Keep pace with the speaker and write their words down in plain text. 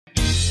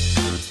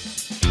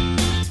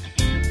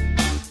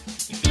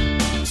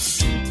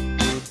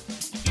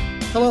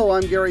Hello,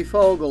 I'm Gary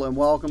Fogle, and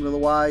welcome to the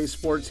Wise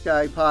Sports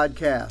Guy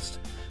podcast.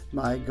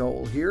 My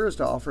goal here is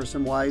to offer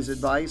some wise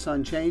advice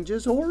on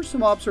changes or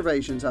some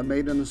observations I've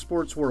made in the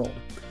sports world.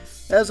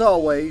 As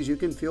always, you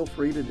can feel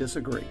free to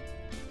disagree.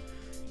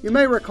 You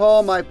may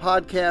recall my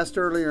podcast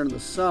earlier in the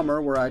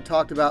summer where I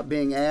talked about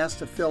being asked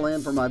to fill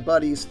in for my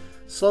buddy's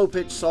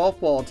slow-pitch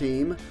softball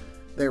team.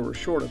 They were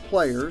short of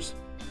players.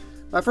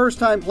 My first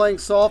time playing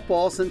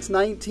softball since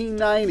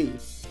 1990,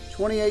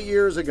 28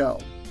 years ago.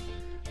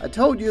 I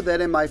told you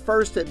that in my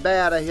first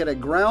at-bat I hit a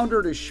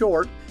grounder to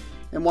short,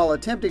 and while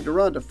attempting to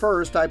run to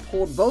first, I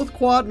pulled both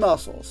quad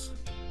muscles.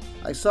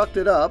 I sucked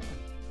it up,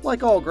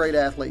 like all great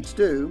athletes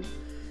do,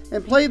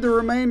 and played the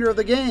remainder of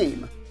the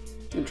game,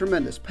 in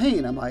tremendous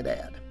pain, I might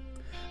add.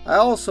 I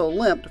also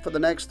limped for the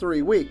next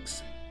 3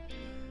 weeks.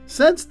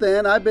 Since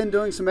then, I've been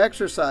doing some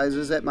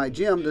exercises at my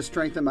gym to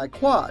strengthen my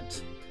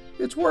quads.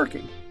 It's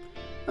working.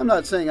 I'm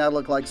not saying I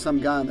look like some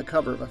guy on the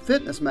cover of a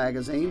fitness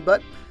magazine,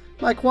 but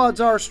my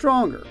quads are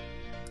stronger.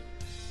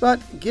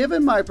 But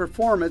given my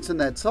performance in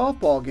that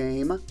softball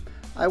game,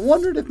 I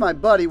wondered if my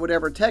buddy would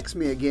ever text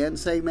me again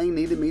saying they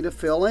needed me to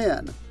fill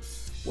in.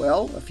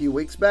 Well, a few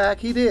weeks back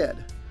he did.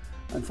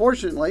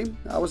 Unfortunately,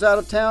 I was out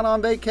of town on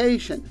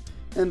vacation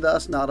and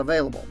thus not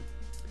available.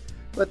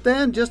 But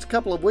then just a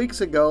couple of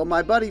weeks ago,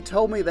 my buddy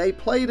told me they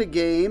played a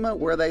game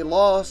where they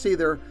lost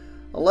either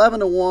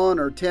 11-1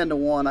 or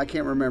 10-1, I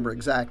can't remember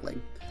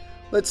exactly.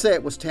 Let's say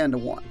it was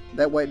 10-1.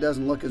 That way it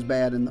doesn't look as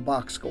bad in the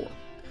box score.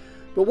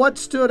 But what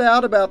stood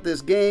out about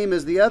this game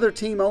is the other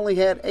team only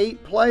had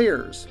 8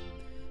 players.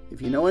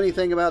 If you know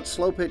anything about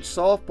slow-pitch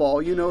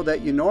softball, you know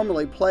that you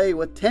normally play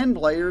with 10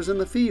 players in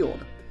the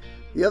field.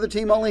 The other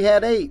team only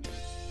had 8,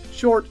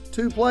 short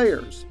 2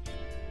 players.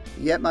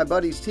 Yet my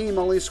buddy's team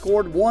only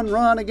scored 1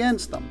 run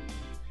against them.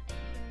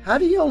 How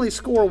do you only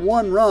score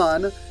 1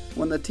 run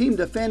when the team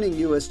defending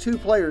you is 2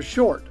 players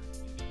short?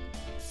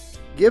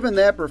 Given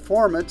that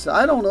performance,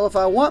 I don't know if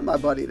I want my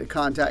buddy to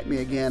contact me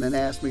again and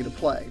ask me to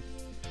play.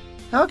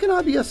 How can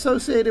I be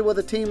associated with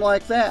a team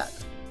like that?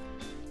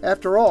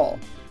 After all,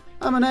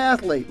 I'm an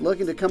athlete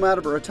looking to come out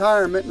of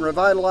retirement and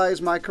revitalize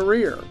my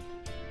career.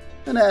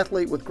 An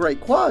athlete with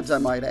great quads, I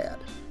might add.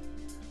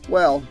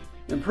 Well,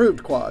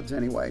 improved quads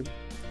anyway.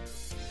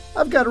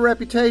 I've got a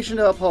reputation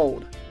to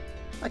uphold.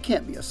 I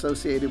can't be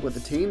associated with a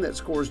team that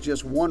scores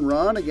just 1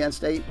 run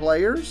against 8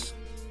 players.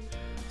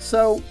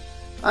 So,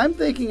 I'm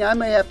thinking I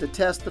may have to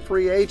test the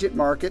free agent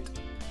market,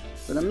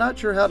 but I'm not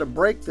sure how to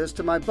break this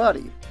to my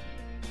buddy.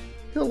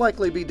 He'll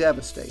likely be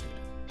devastated.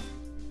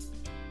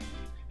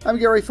 I'm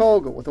Gary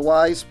Fogle with the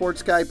Wise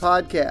Sports Guy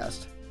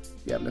podcast.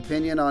 If you have an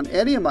opinion on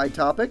any of my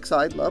topics,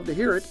 I'd love to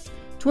hear it.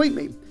 Tweet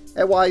me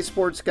at Wise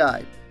Sports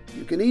Guy.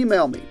 You can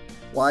email me,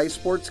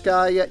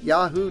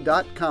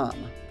 wisesportsguy@yahoo.com.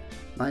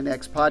 My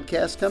next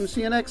podcast comes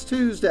to you next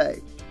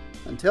Tuesday.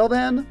 Until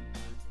then,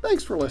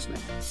 thanks for listening.